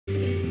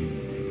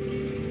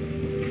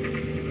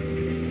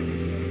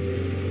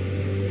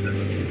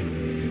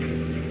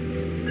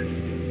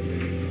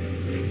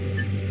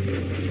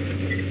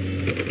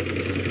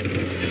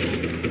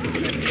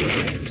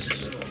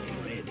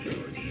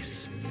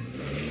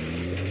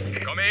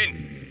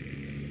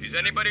Is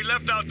anybody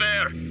left out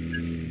there?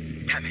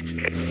 Damn it.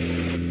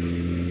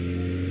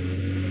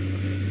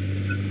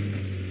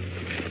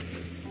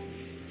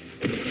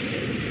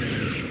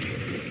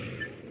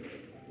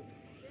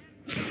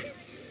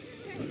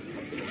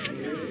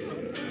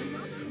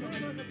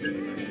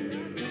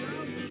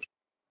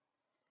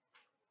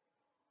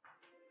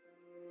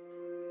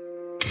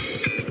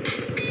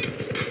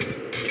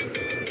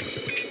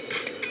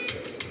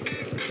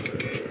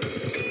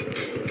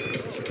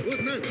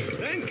 Good man.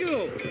 Thank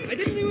you. I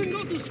didn't even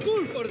go to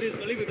school for this,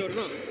 believe it or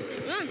not.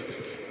 Huh?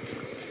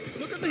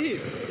 Look at the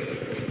hips.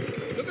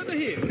 Look at the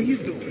hips. What are you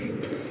doing?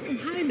 I'm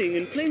hiding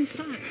in plain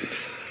sight.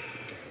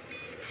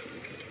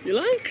 You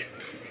like?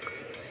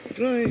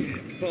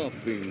 Try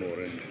popping more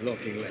and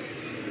locking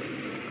less.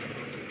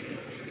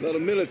 A lot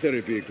of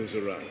military vehicles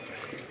around.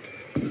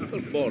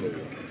 I'll borrow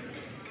one.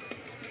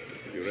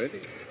 You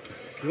ready?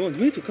 You want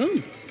me to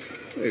come?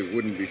 It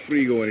wouldn't be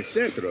Frigo and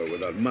etc.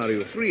 without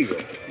Mario Frigo.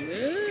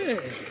 Yeah.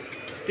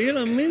 Still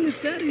a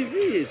military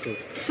vehicle.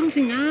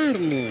 Something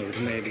armored,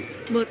 maybe.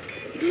 But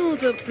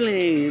not a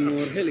plane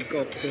or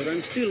helicopter.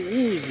 I'm still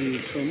woozy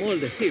from all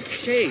the hip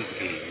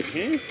shaking.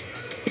 Eh?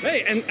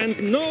 Hey, and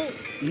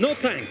no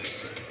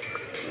tanks.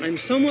 I'm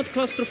somewhat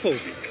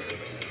claustrophobic.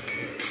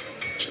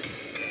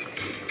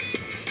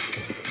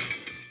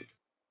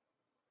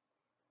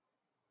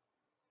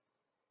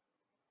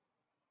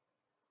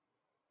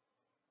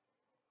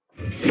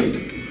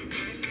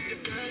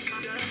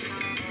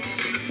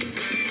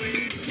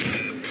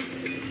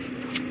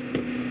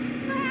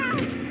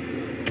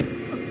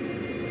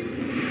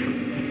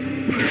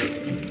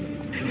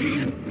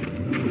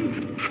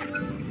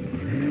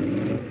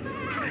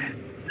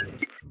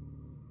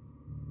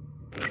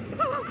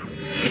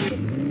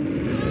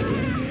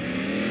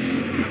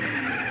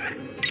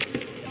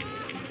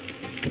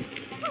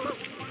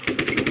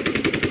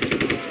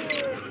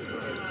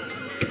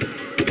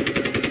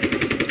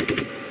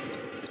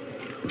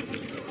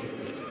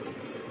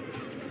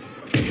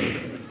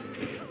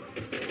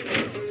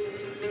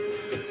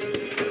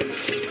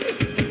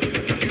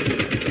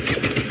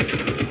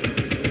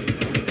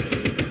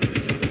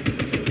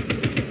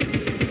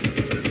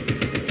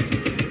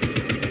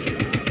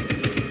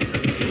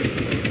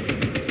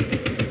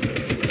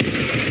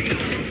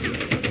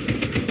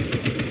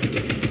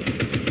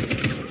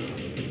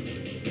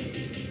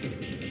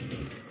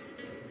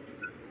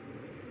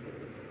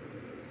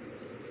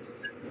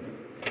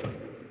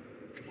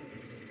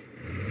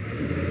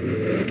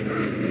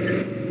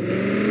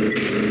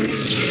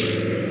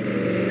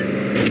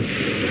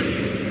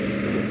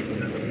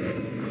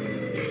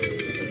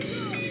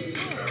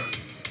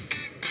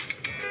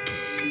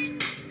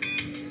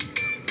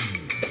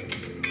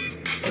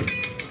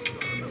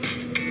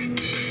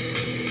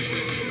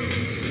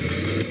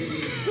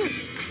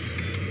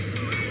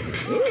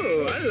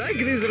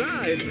 This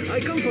ride. I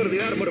come for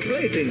the armor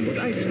plating, but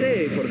I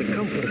stay for the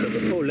comfort of the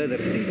faux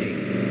leather seating.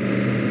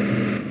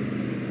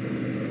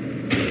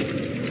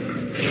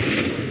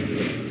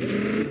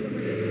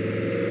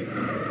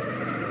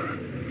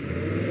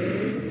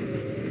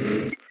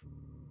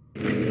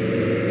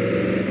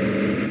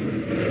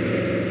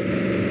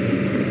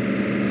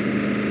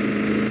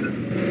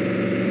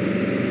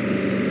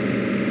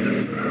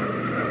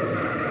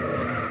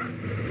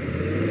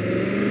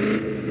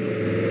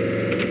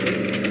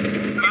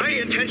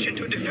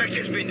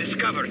 Has been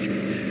discovered.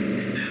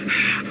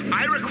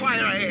 I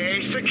require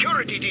a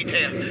security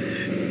detail.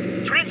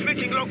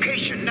 Transmitting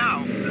location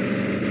now.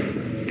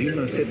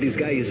 Dima said this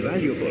guy is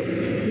valuable.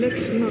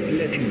 Let's not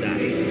let him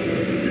die.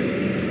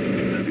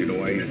 Do you know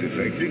why he's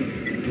defecting?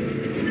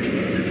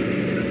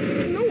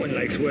 No one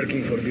likes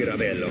working for Di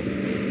Ravello.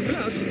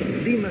 Plus,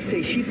 Dima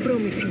says she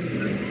promised him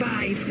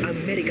 $5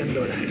 American.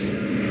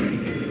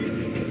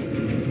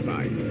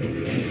 5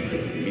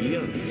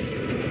 million.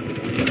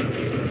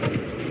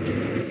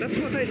 That's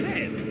what I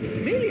said.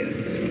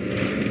 Millions.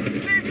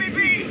 Leave me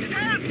be!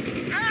 Help!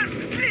 Help!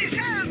 Please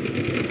help!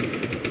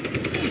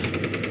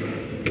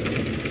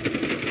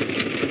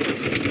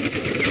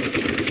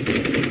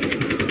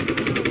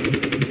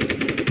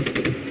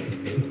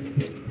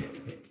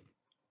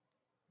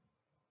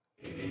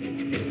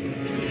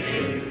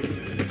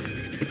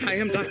 I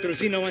am Dr.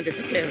 Zeno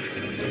Antiquera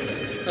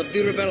of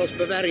Di Rebello's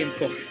Bavarian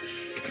Corps.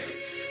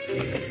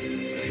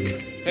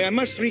 I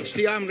must reach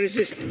the armed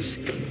resistance.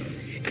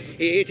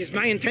 It is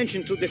my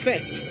intention to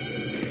defect.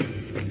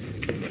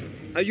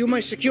 Are you my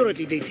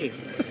security detail?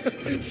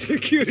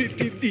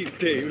 Security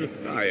detail?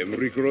 I am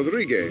Rico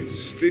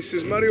Rodriguez. This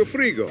is Mario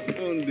Frigo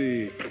on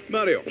the...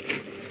 Mario,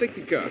 take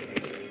the car.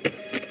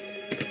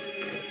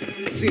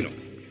 Zeno,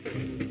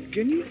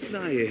 can you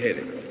fly a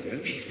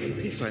helicopter?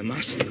 If I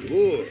must.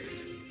 Good.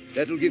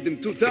 That'll give them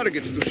 2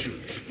 targets to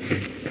shoot.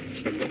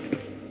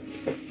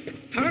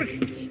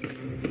 Targets?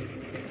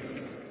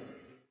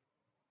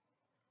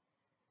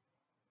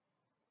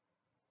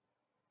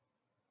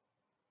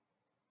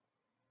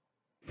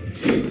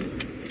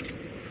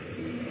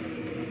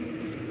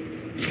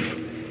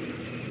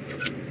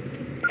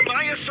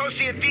 My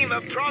associate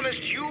Dima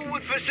promised you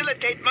would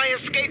facilitate my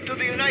escape to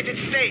the United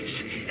States.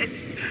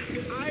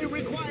 I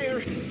require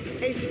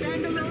A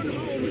standalone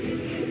home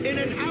in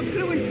an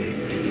affluent...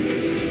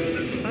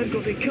 I've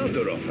got a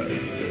counter offer.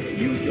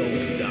 You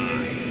don't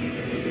die.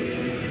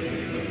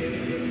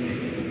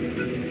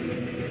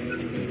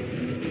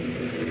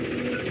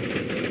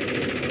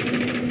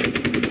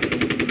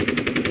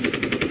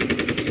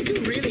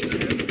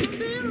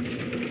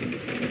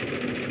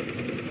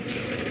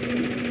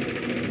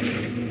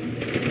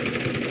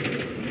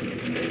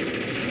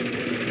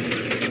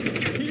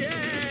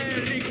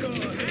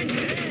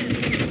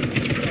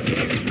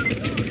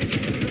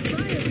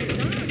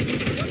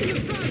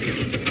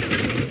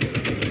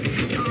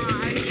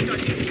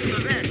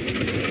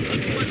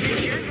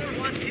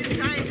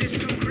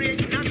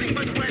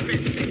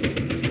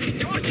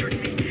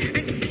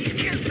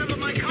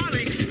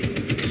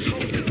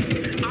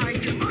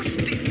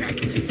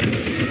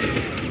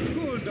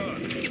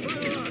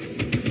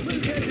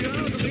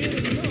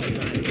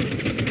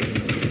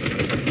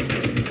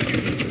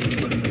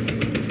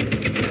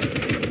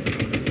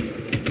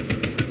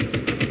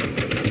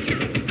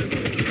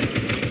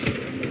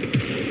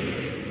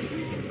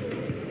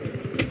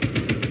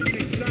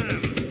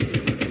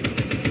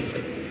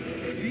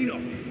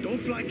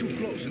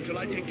 Until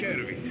I take care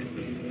of it.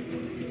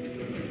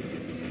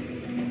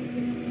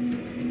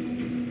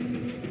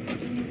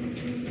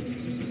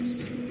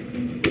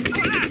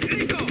 Hola,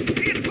 Rico!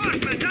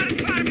 Reinforcements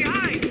aren't far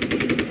behind!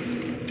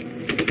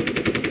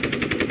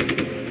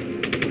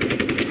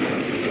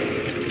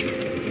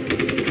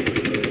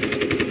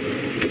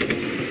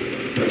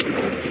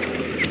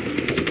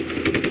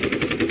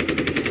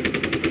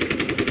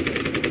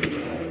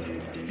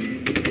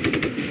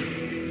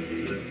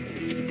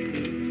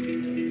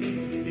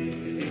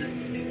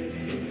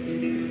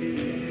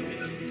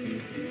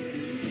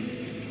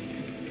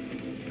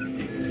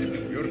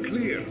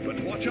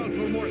 Watch out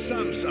for more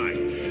SAM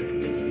sites. How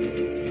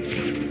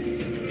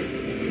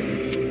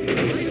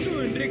you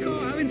doing, Rico?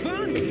 Having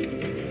fun?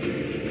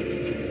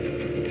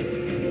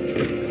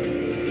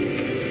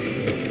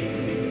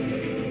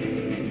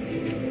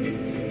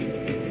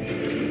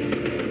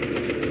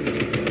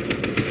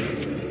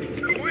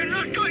 We're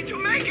not going to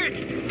make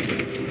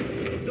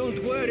it! Don't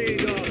worry,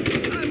 Doc.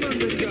 I'm on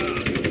the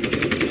job.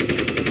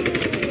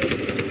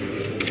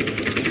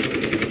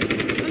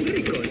 And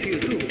Rico's here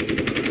too.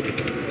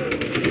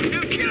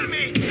 They'll kill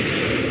me!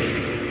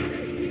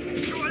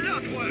 So a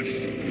lot worse.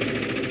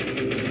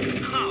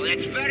 Oh,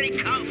 that's very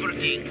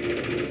comforting.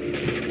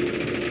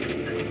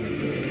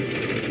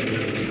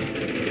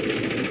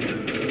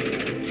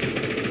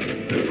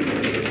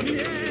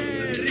 Yeah,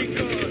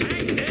 Rico,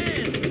 hang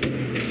there.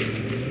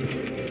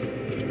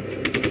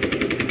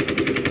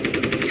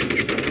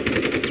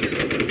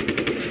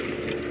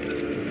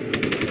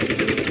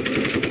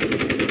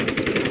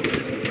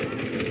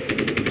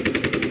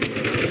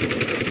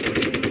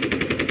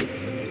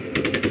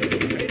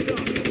 Heads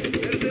up!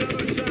 There's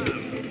another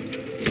SAM!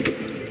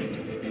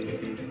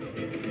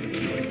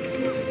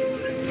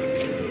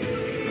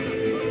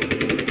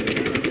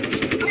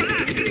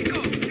 Hola,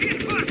 Rico!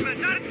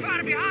 Reinforcements aren't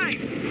far behind!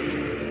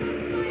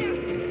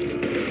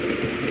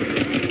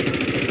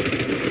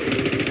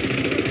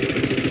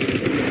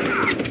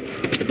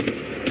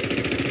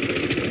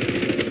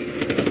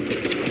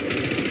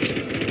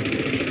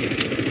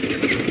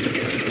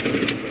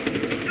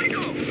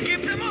 Rico,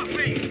 keep them off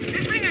me!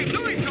 This thing ain't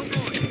doing so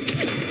good!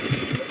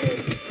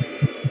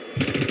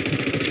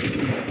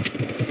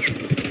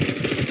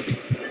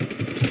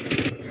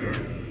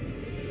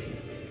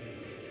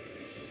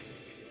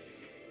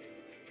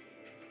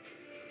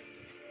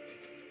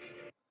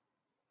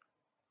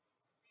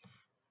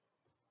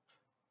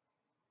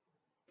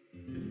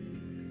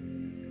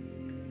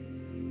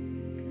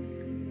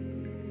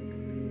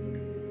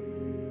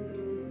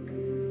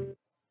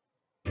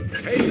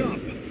 Heads up!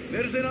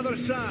 There's another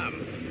SAM!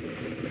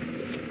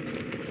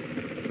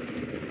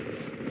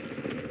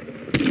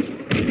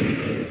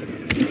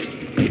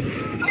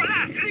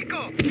 Hola,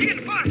 Rico!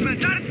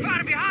 Reinforcements aren't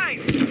far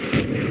behind!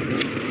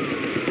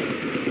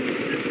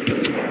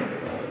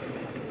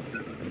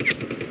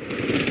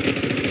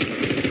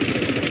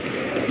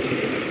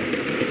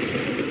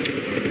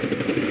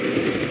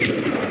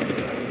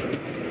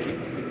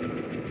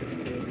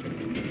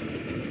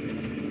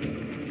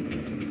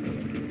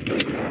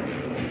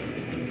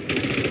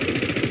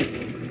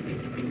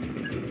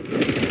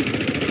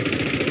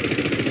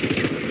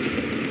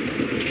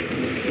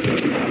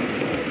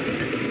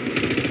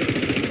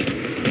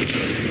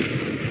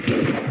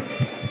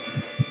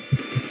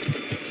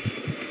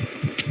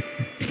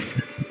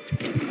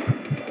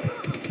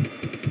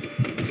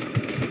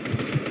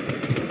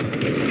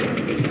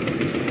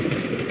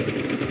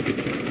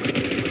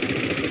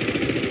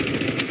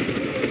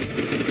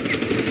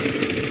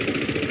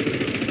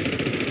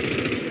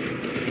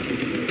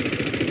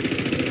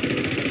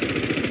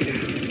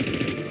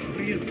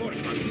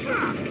 Reinforcements!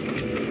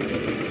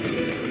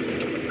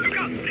 Look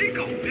out,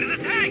 Rico! There's a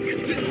tank!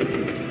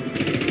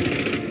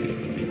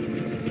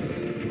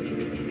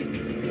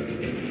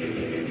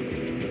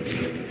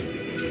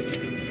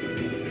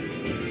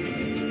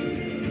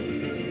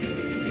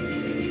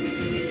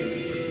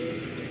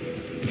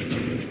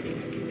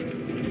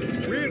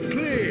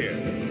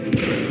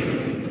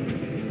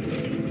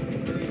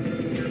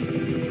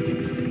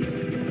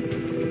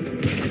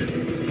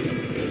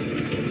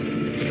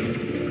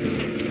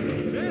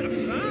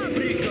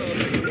 fabrico!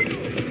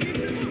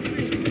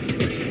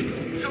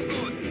 So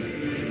good.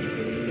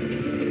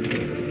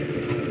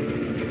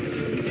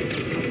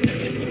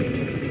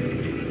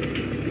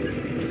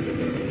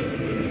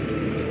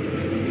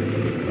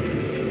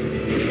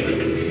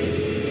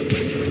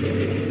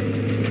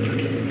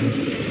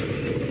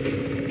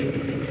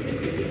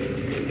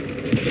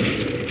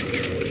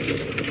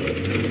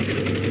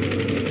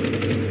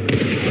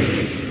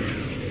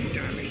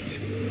 Damn it.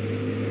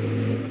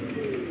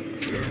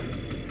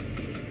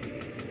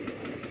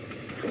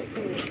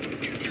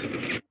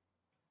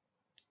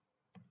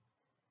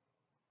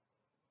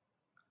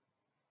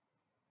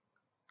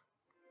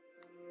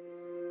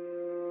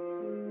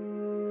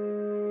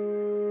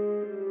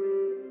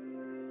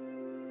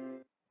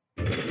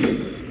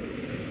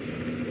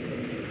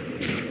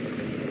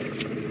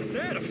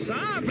 Ser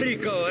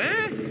fabrico,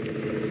 eh?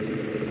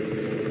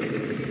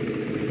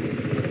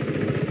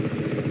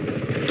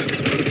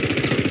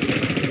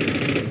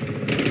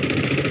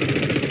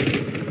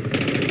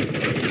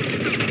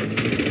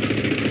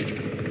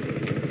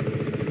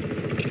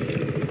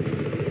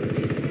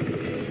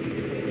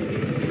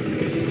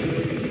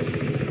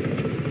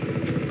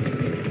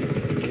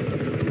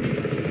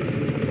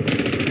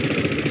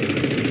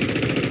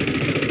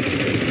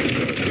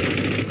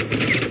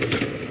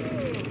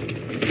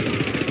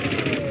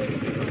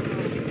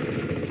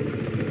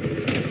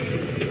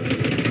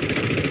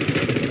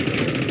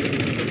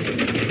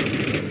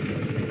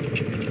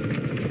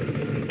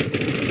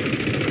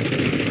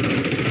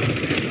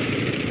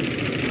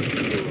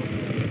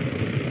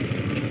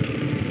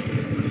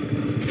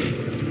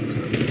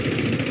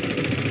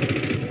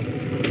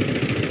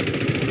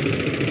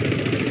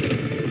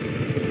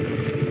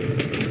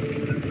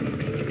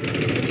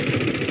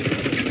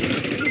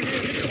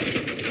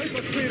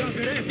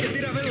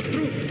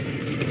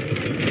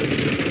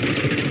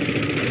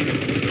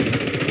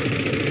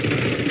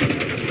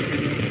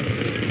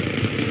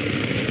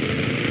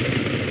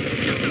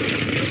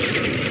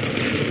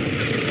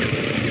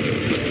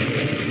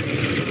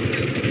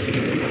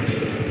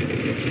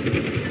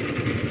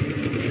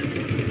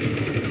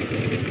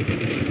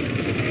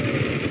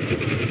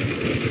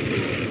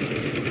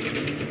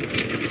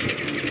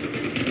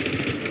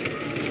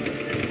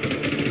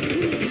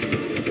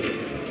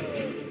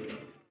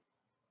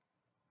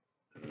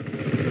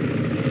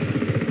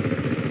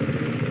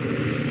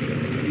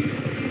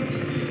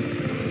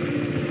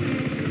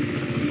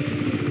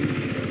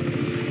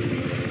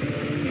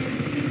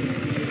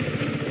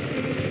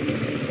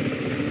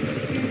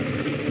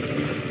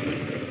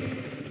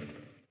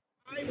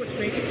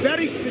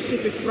 Very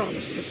specific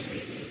promises,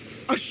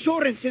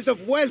 assurances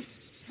of wealth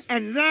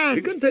and land.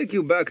 We can take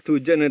you back to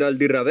General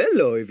Di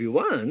Ravello if you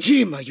want.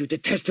 Jima, you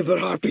detestable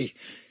harpy.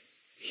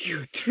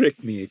 You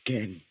tricked me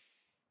again.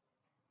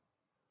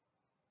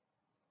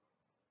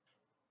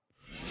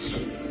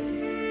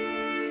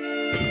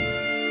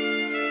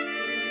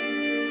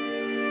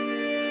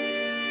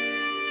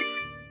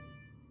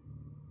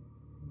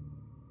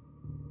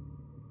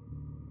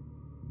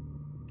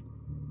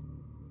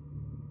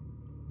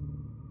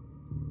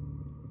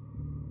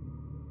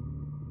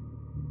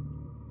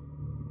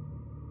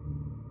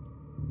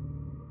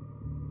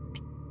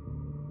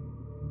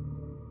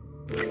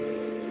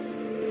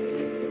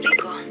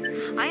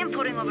 I am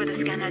pouring over the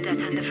scanner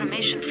data and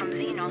information from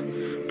Zeno.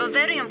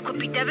 Bavarium could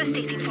be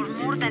devastating for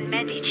more than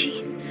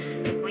Medici.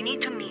 We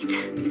need to meet.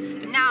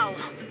 Now!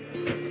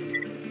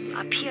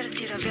 Appears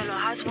Di Ravello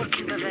has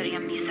working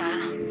Bavarium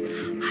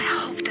missile. I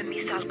hope the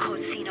missile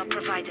code Zeno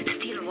provided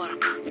still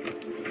work.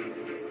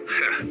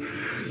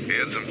 He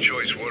had some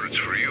choice words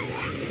for you.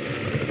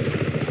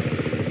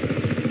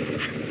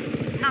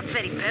 Not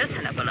very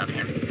personable of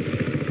him.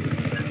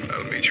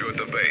 I'll meet you at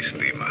the base,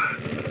 Dima.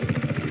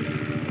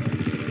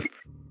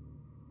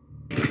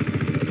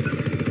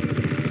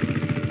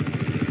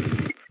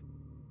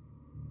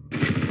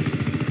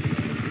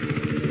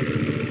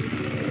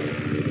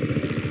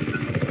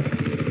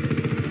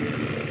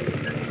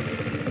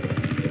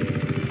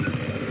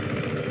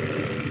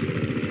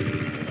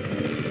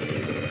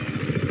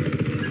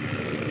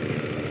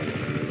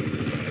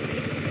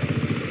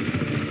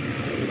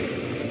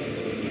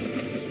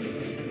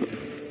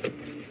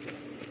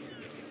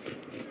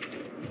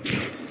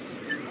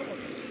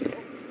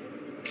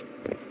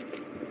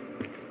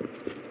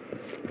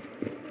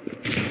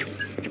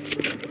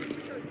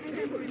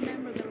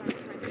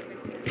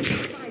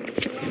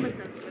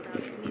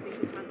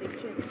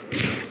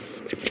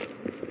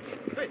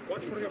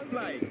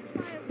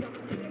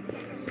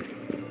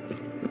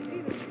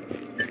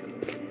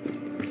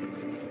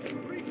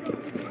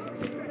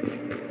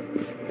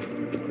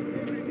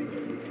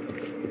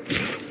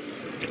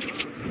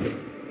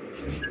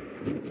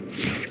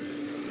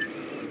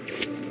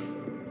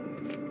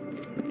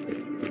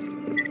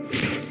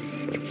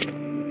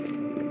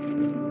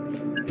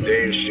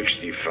 Day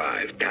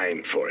 65,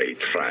 time for a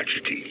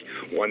tragedy.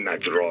 One that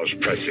draws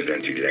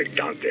President-elect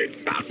Dante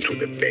back to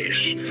the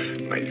base.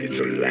 My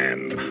little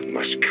lamb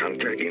must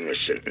canter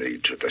innocently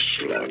to the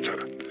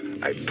slaughter.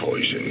 I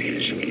poison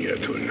his ear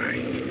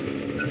tonight.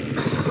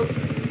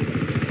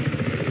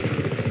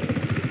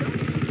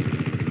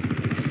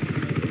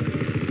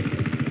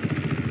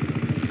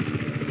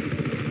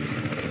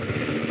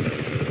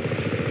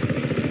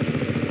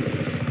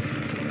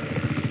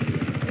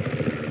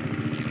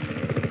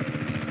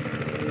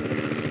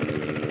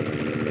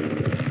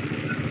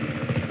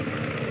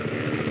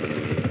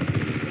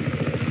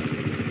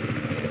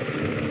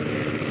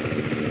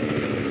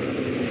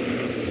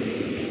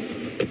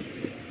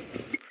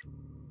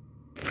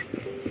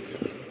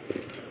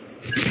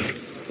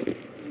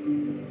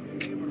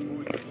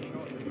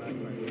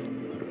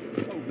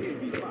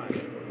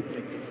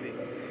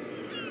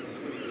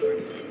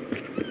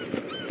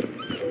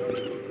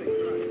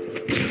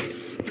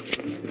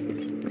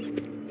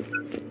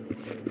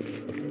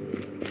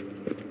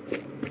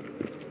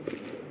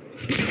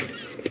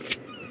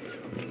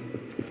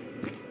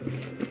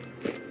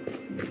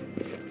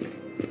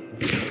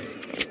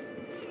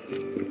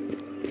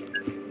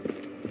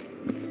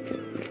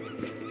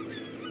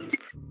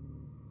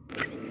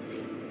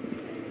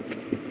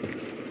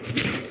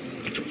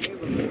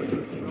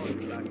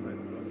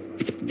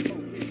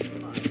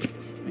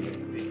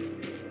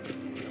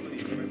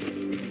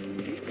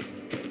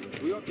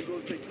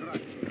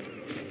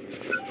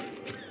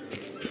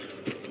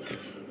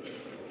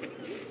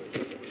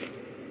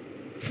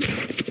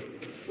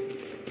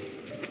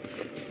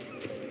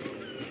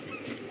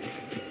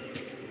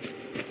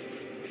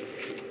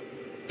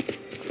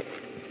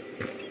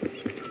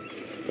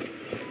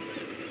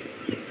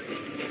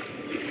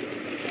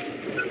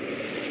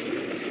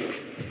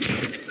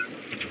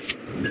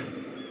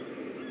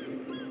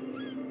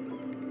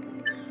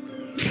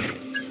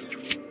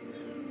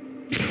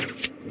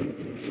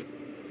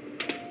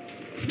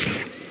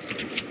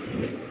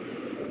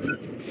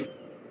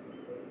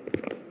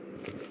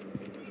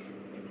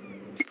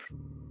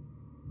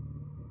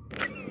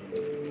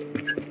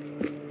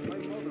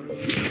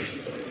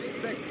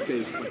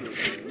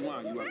 is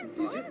why you have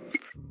to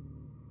visit.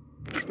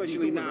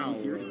 Especially now,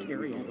 here to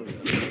carry all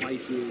those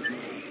spices.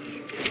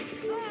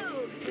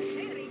 Oh,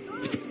 very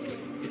good.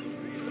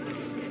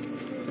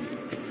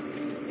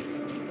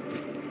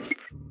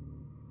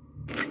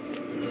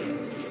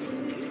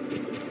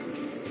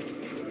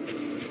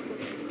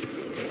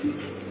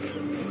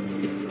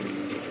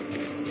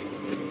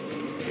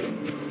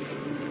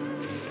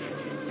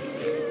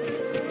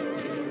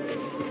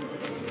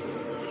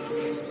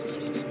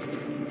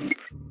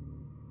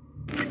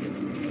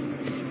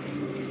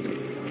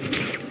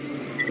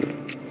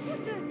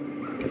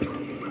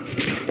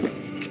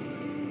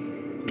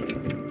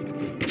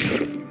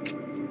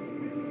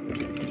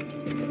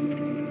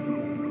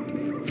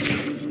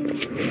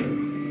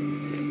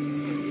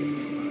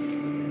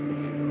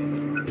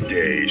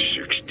 Day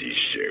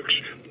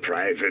 66.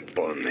 Private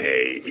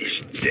Bonnet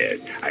is dead.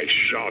 I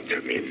shot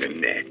him in the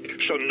neck,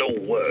 so no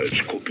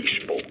words could be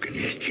spoken.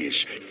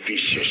 His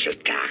vicious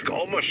attack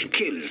almost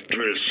killed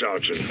Drill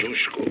Sergeant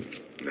Dushku.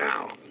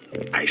 Now,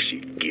 I see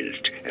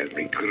guilt and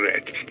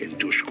regret in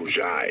Dushku's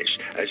eyes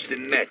as the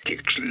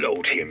medics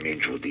load him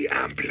into the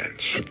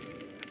ambulance.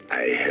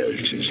 I held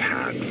his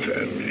hand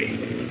firmly,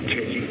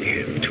 telling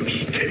him to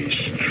stay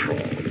strong.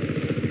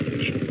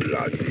 His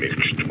blood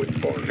mixed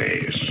with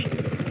Bonnet's.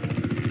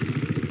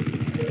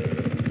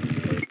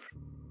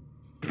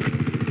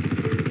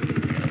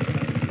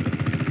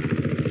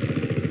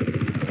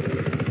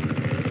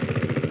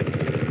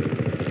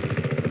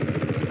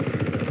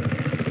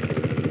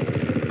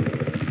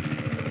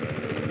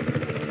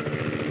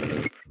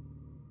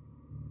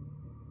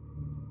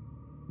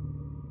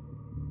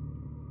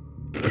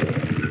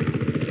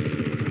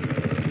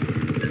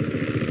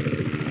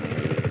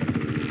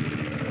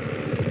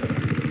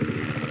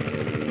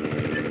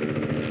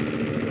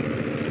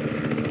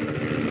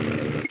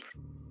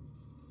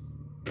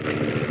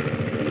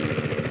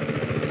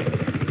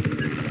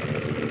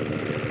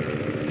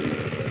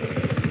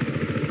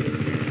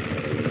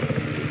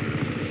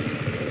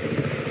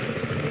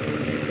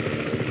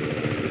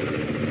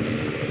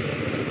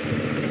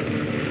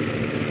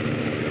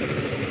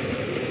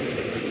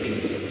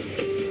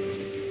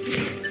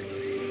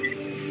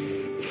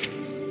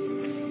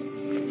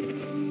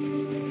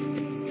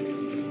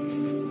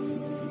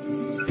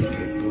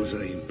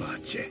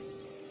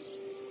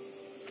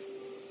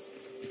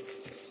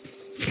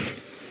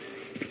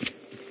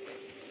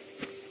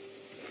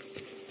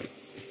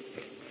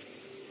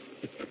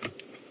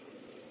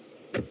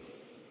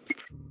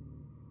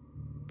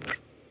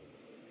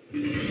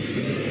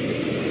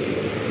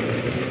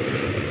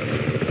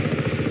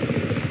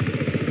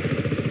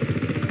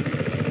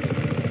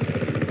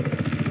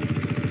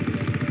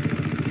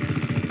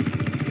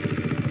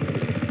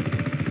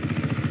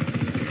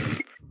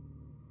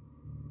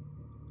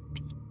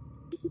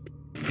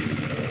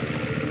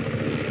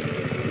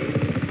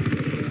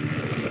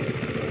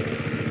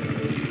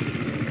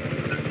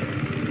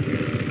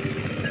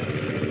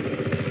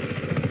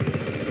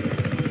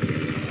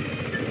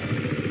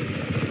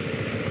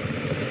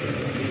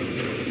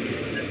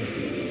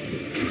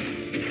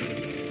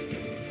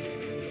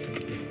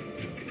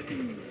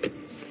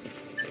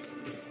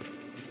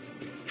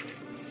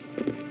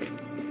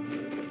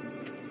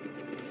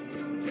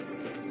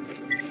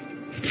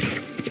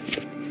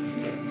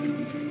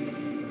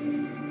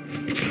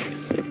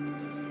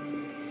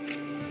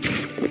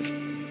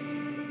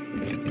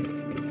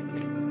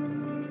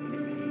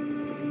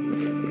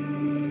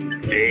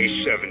 Day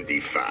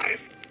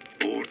 75,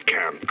 boot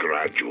camp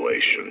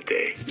graduation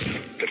day.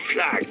 The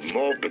flag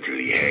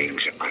morbidly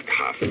hangs at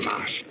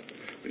half-mast.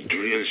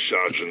 Drill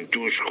Sergeant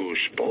Dushku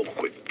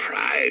spoke with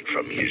pride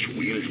from his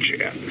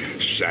wheelchair,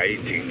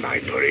 citing my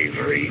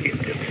bravery in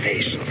the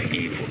face of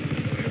evil.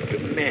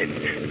 The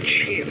men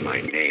cheer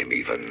my name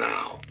even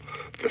now.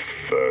 The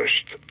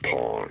first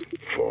pawn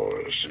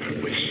falls.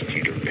 With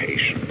still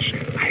patience,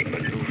 I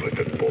maneuver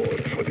the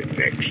board for the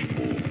next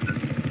move.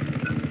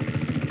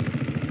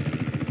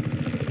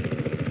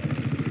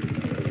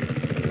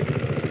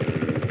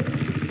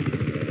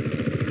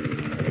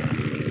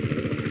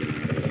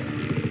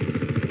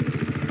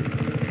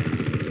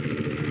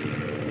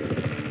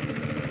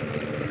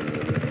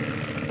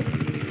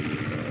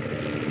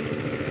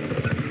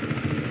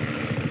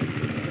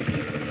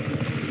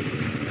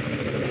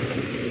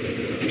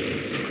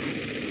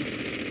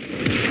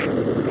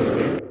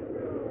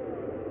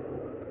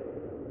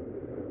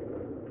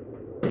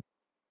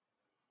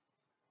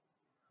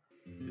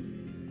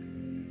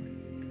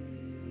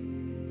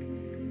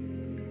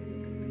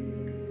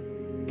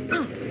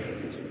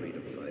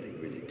 Freedom fighting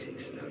really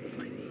takes it out of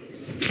my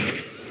knees.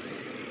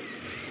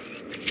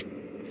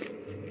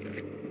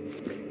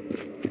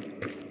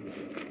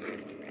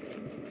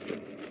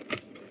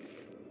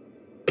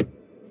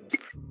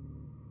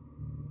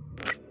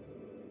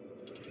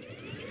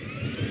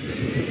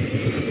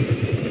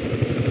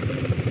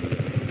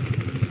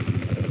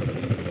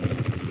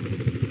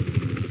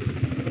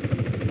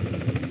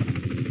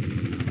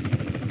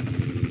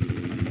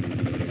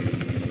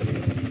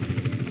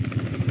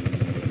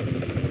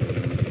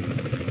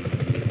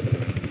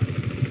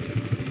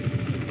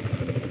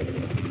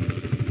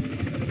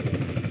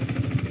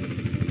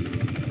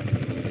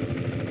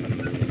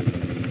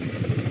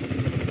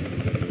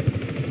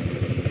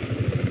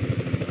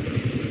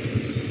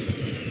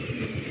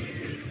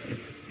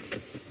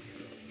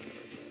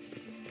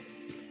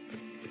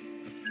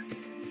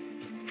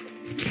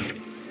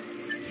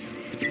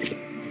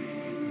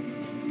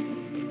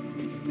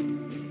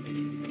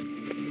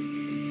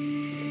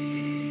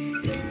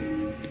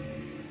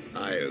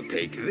 I'll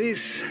take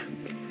this.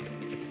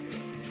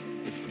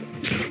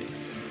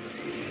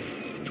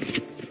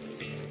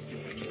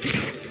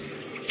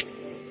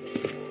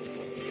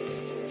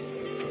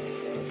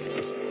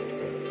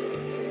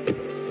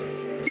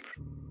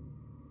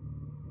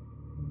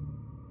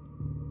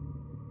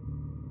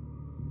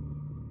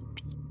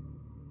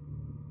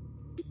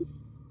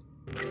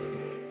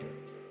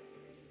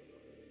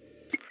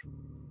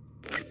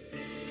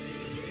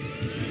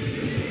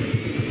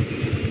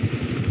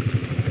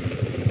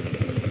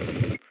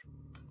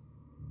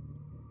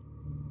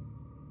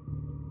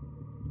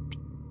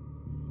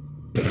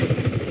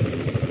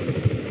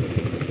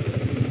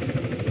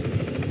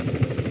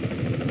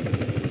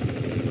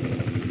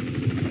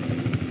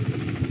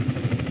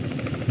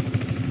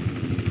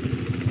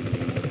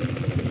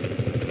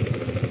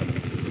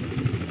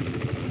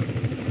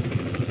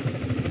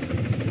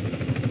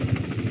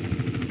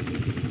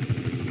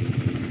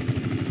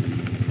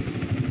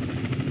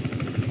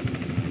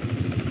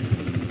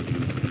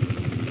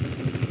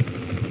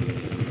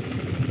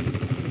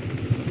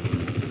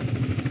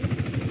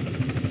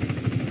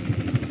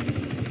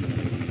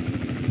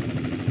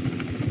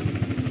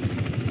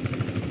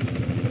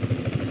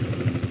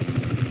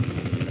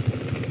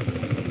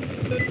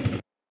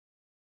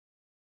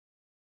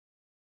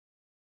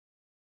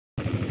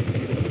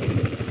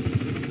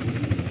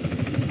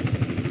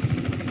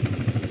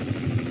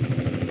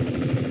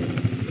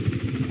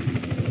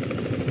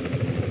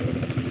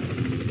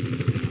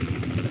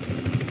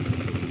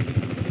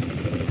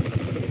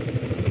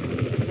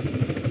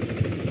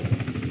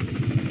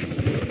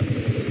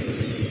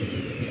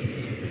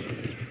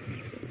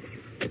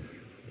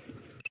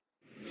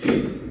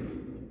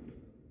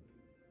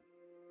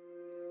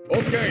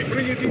 Okay,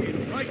 bring it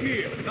in. Right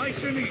here.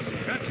 Nice and easy.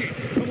 That's it.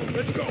 Come on,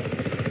 let's go.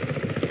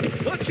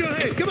 Watch your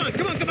head! Come on,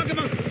 come on, come on, come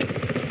on!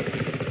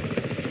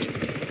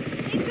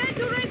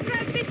 Inventory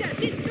transmitter,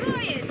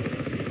 destroy it!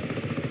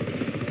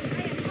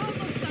 I am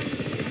almost done.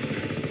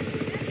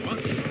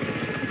 What?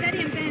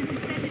 Varian bands and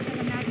sadness of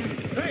a madman.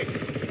 Hey!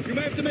 You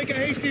may have to make a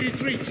hasty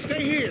retreat.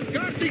 Stay here.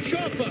 Guard the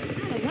chopper!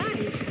 Ah,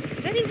 wise.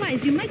 Very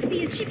wise. You might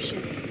be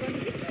Egyptian. But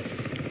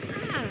Ritus?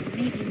 Ah,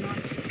 maybe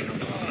not.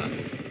 Come on!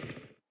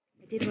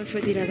 I did work for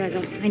Di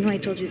Ravello. I know I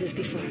told you this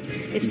before.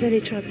 It's very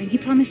troubling. He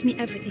promised me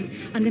everything.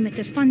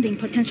 Unlimited funding,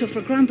 potential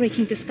for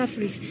groundbreaking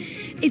discoveries.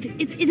 It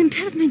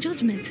impaired my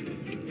judgment.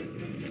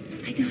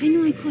 I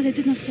know I called. I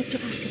did not stop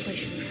to ask if I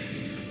should.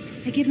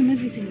 I gave him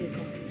everything,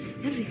 Rico.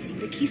 Everything.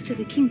 The keys to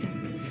the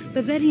kingdom.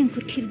 Bavarian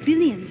could kill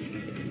billions.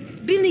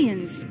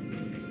 Billions!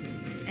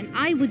 And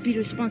I would be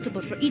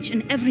responsible for each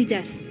and every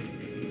death.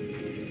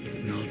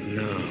 Not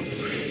now.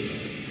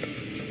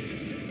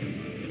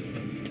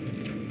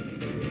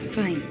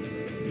 Fine.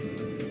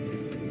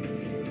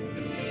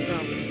 Go.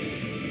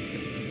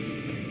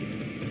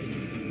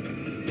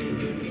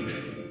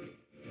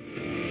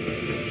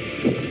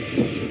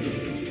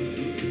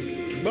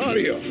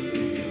 Mario!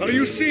 Are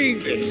you seeing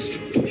this?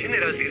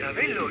 General Di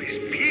Ravello is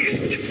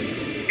pissed.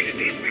 Is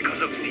this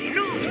because of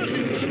Zeno?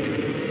 Doesn't matter.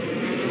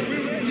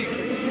 We're ready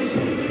for this.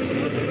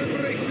 Start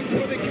preparations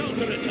for the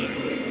counterattack.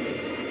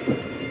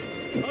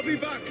 I'll be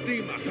back,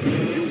 Dima.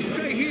 You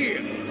stay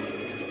here.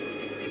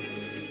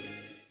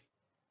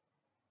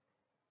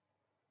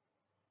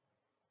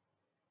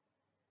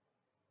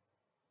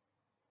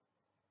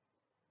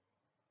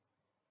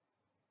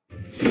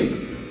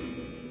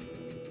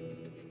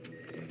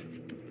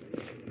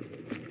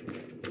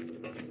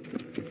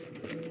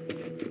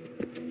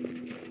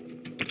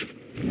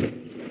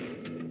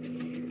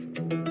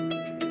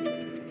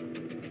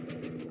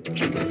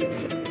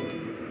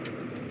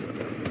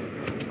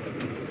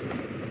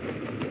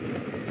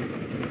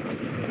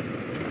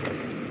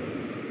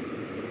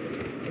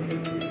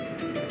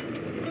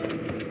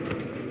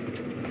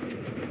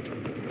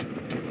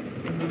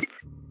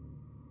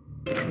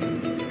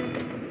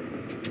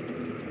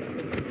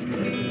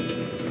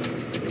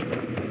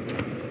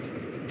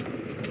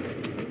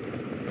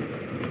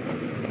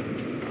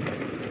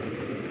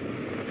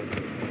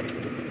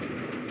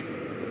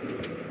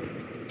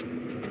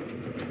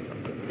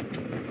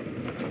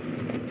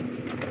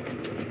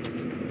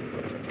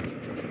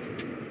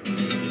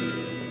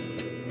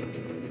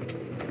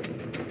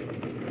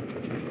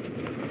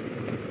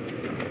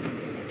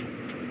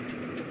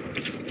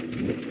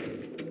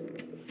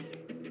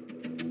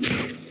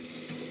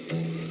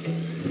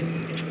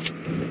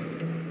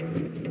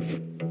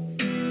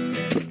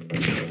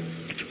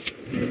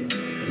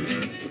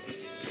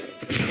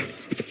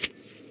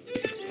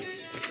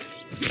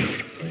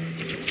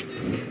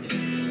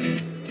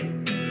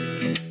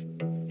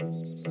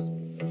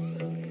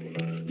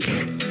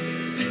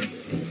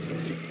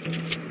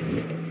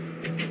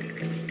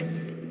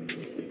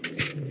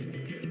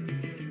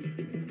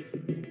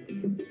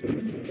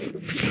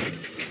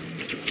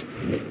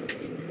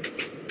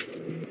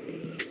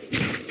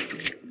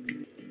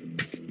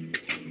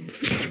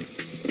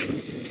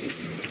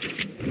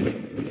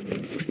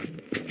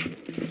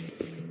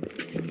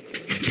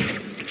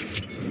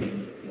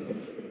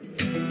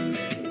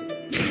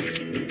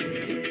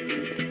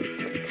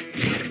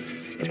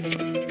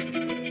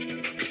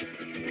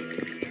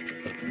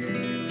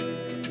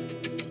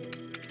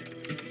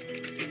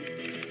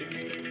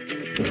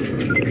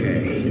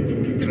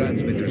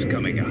 transmitter's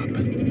coming up.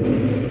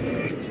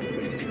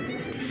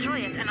 Destroy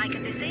it, and I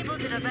can disable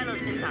the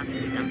Rebello's missile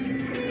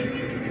system.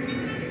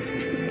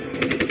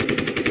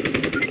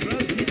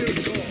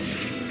 Transmitter's gone.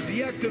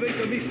 Deactivate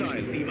the missile,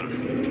 Dima.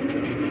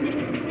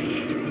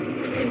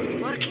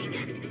 Working.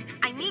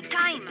 I need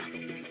time.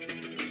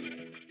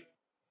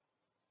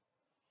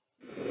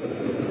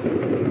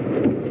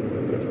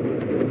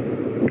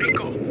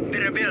 Rico, the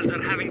rebels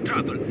are having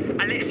trouble.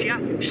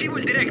 Alessia, she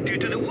will direct you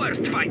to the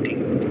worst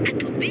fighting. At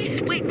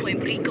this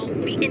waypoint, Rico,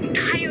 the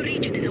entire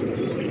region is a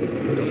war.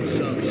 Don't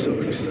sound so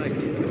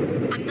excited.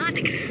 I'm not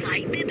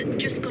excited,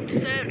 just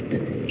concerned.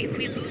 If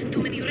we lose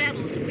too many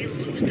rebels, we'll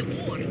lose the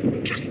war.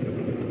 Just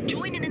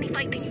join in any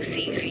fighting you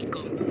see,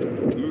 Rico.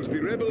 Lose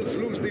the rebels,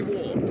 lose the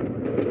war.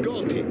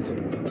 Got it.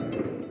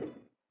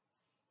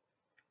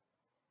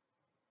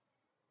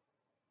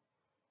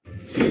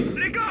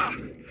 Rico,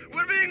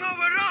 we're being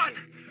overrun.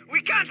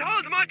 We can't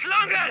hold much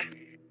longer.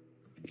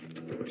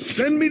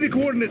 Send me the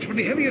coordinates for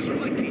the heaviest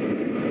fighting.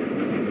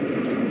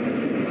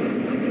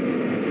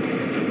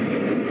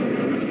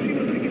 I'll see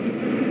what I can do.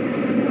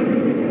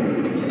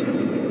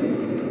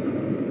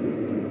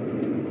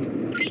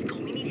 Rico,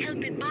 we need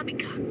help in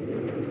Babica.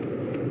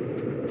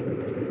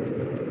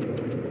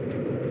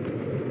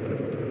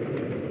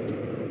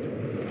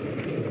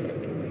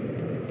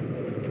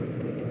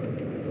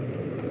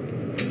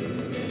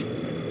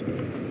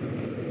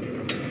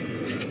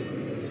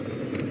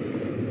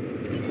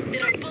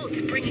 There are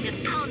boats bringing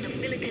a ton of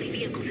military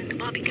vehicles into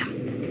Babica.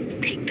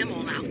 Take them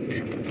all out.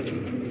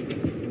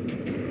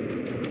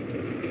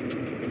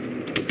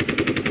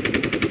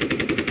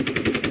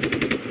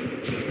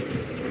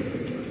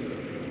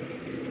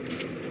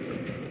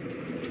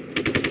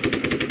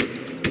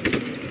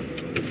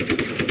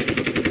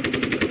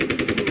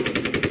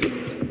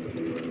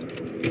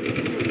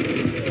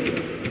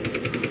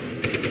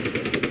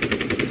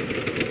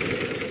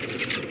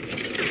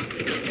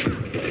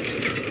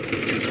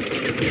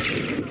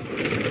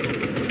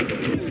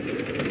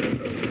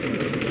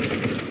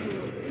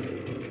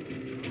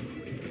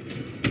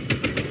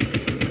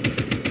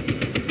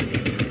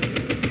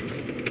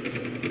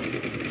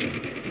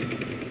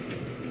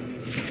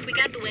 We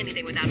can't do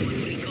anything with that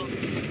one, Rico.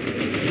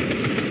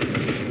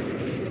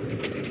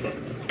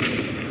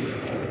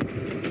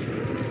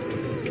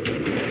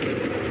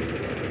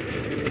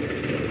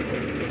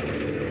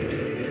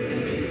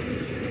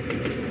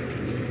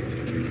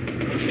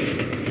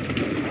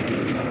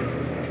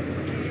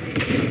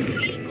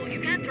 Rico, you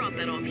can't drop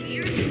that off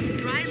here.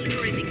 Try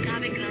liberating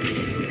Cave Grande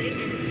to make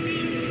it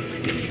really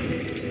like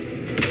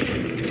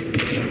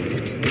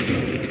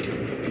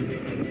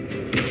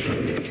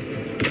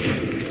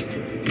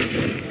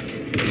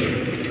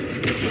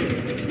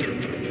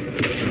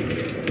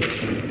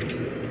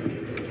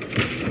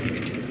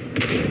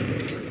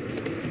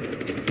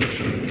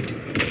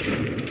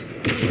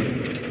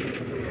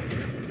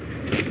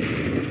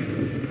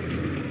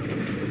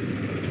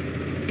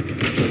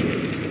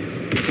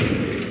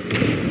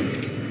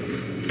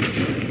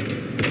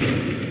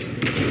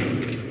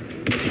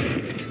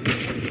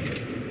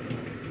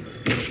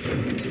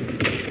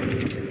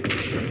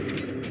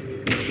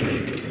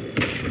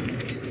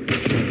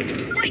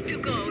Way to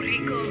go,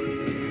 Rico.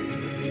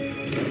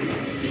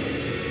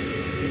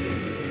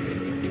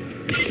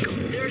 Rico,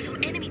 there are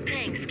some enemy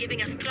tanks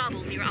giving us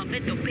trouble near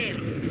Alvento Pero.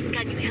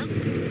 Can you help?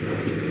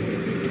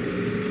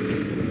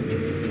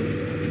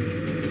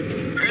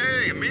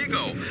 Hey,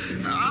 amigo.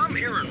 I'm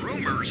hearing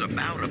rumors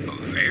about a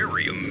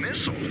Bavarian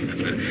missile.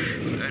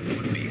 That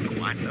would be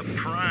quite a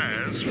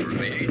prize for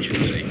the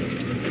agency.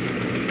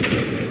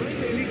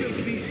 I'm a little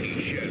busy,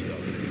 Sheldon.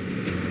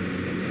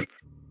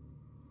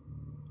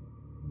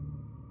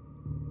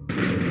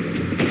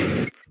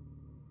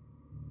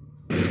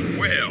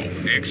 Well,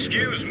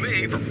 excuse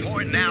me for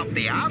pointing out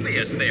the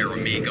obvious there,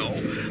 amigo,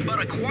 but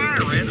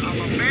acquiring a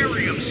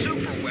Bavarian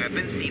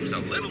superweapon seems a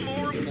little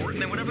more important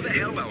than whatever the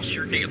hell else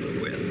you're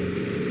dealing with.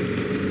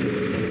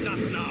 Not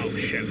now,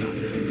 Sheldon.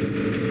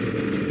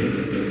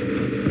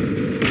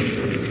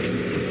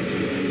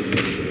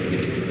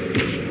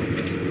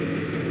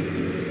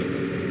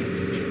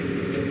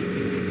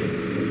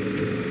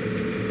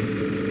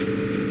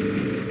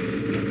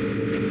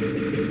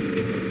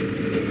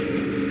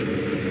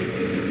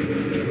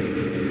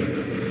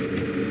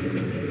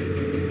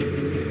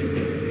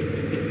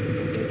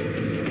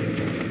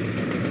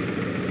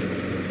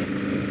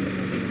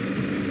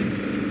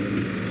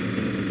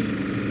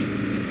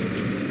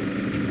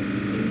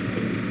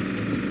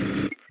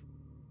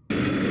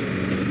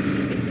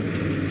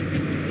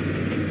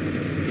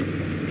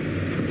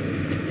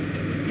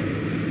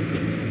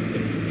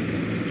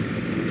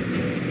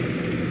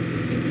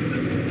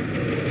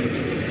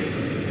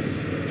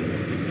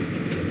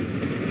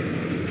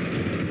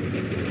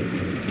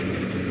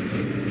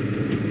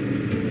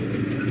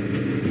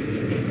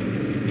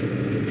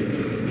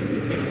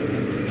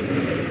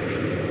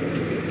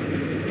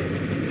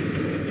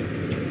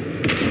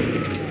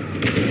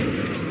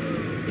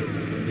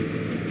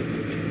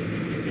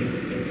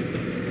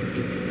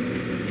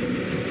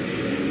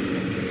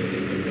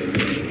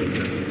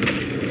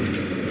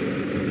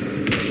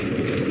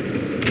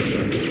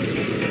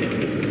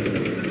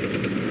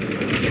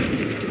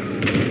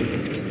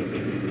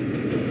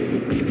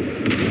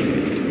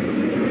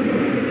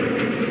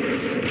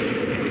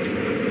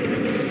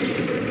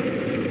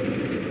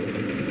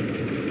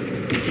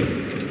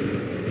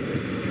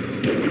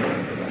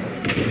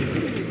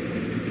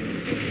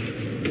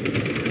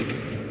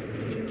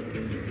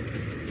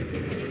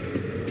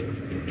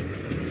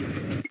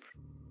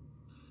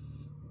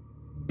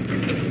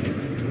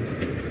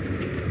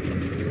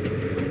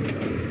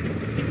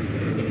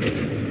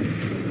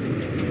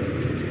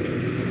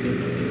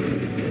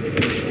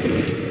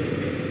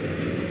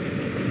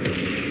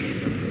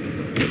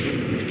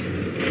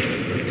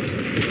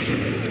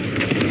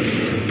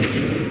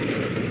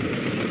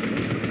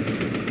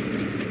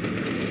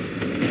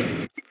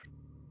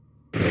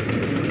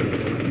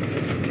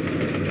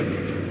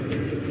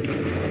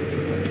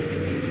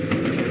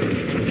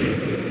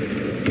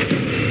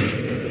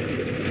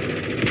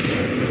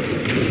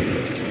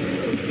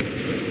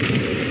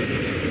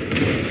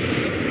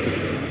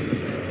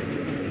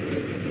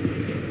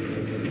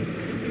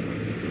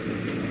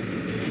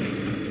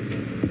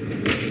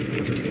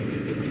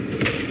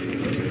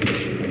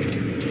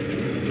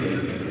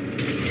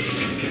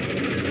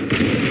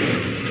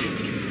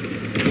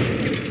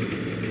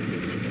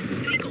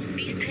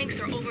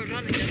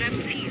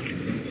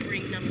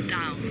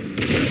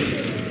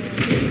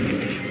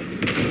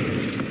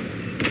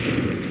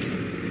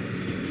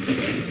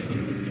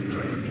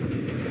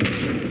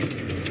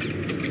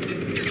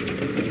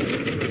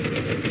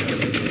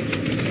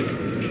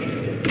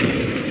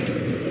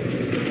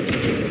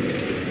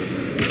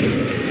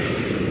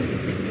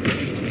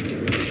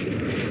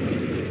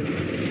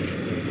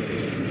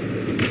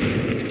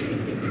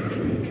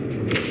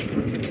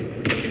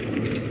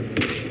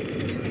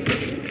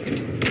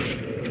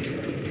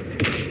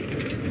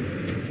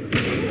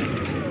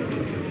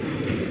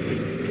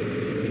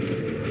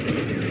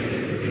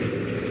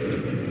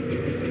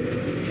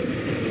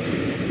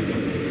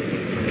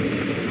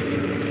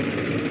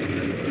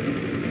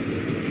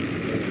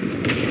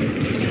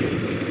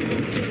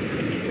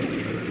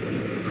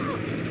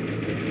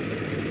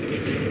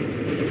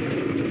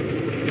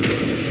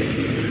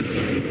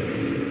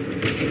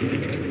 We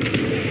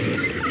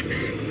got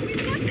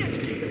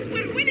them!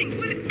 We're winning!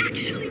 We're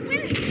actually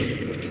winning!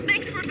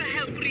 Thanks for the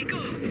help,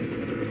 Rico.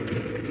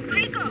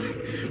 Rico,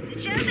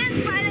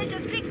 Sheldon's pilot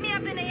just picked me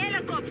up in a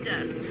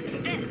helicopter.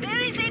 There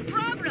is a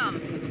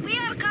problem. We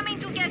are coming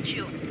to get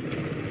you.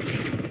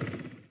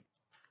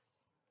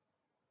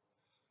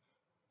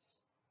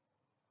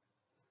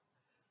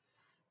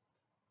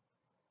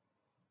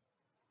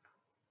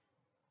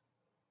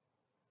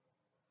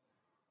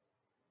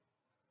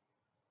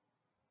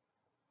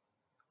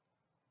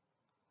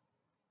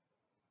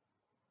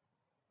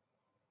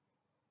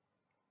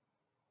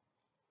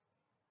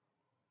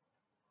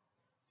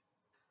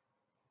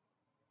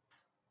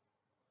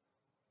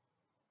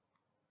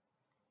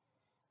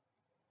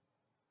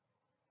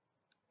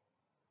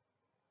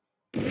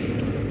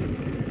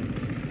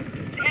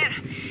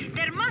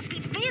 There must be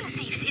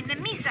fail-safes in the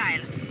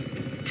missile.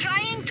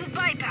 Trying to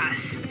bypass.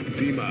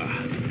 Dima,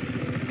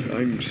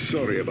 I'm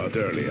sorry about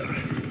earlier.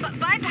 But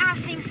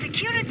bypassing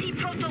security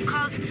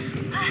protocols...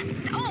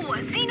 oh,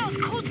 Zeno's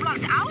code's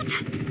locked out?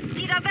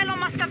 The Ravello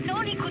must have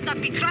known he could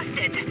not be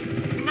trusted.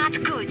 Not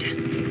good.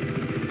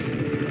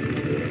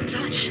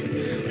 Launch?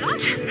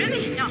 Launch?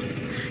 Really? No.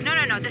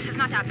 No, this is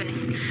not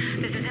happening.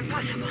 This is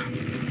impossible.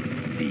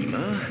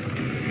 Dima?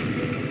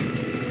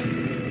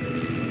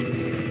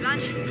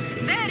 Launch?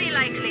 Very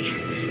likely.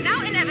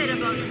 Now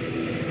inevitable.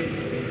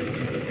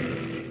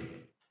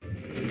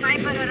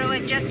 Time for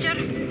heroic gesture?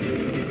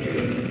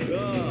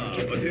 Ah,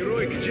 but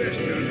heroic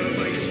gestures are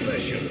my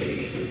specialty.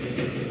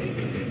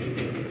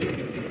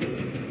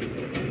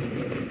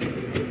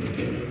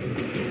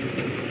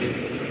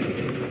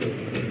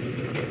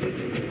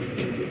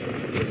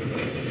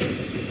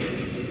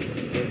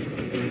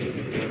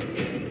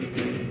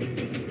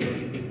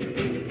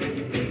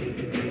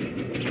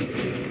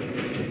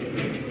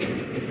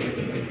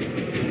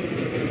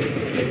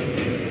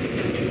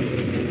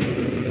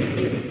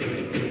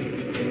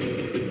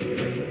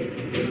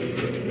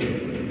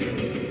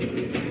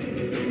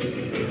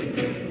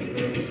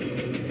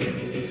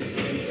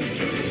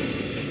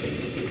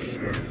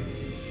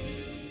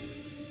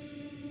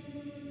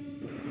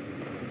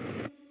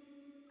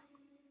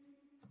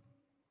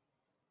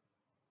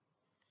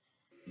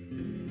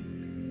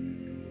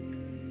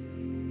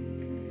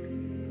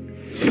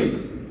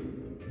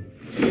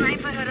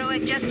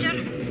 Gesture?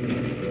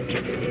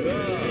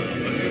 Ah,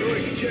 but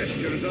heroic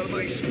gestures are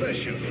my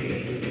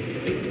specialty.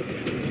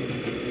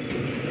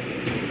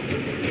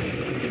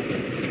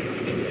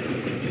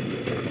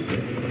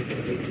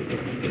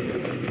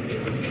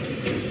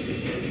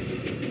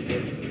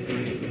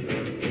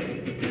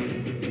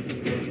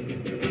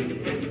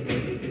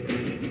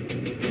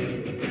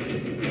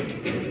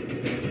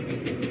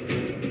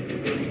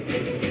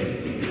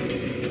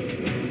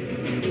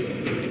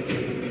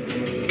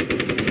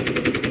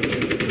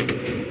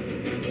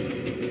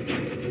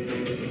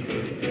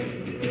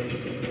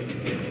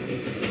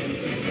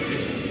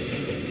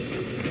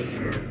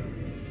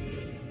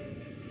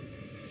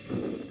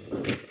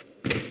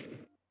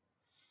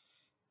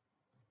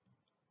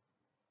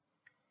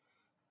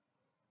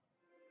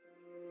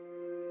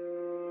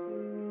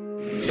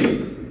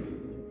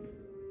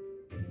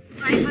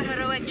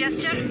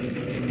 Gesture?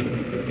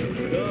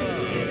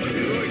 Ah, but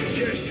heroic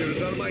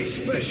gestures are my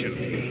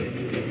specialty.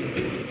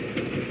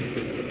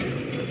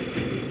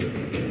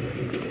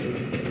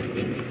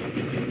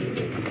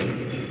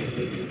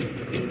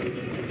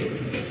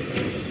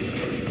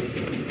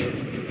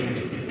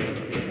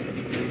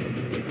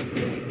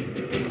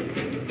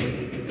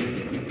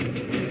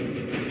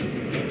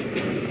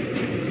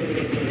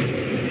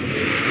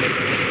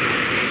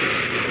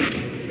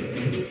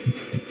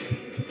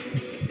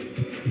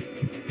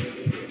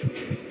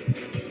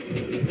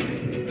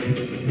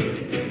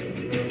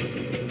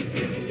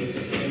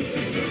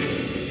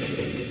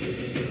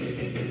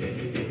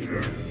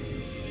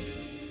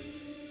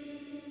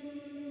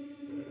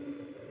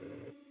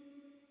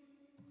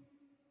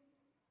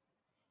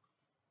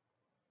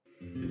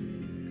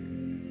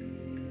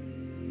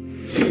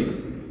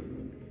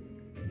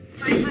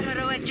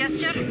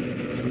 Gesture?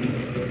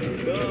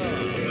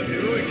 Ah, but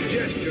heroic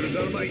gestures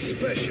are my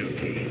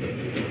specialty.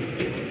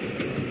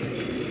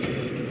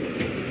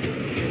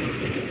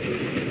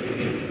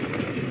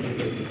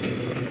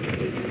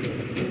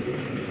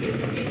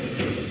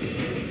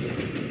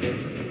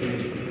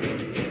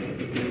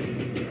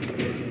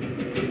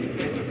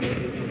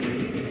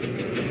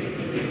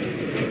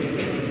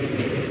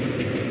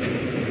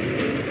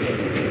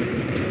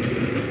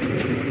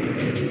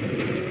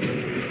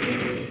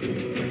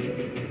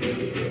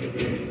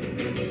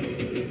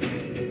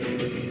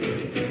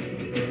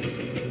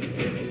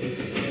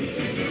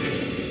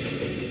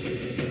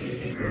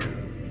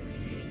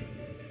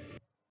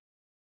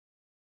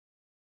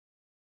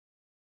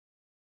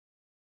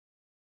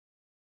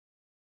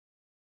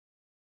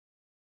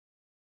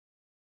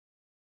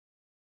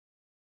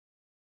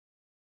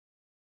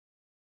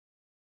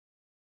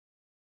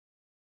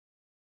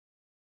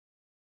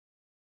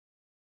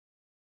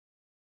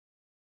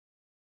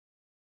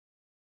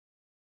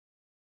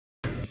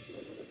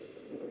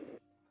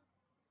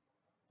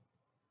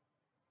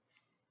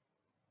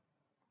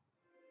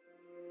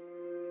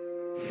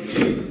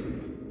 Time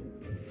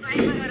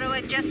for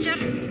heroic gesture?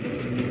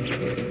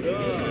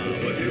 Ah,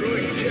 but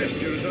heroic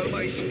gestures are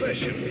my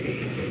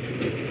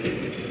specialty.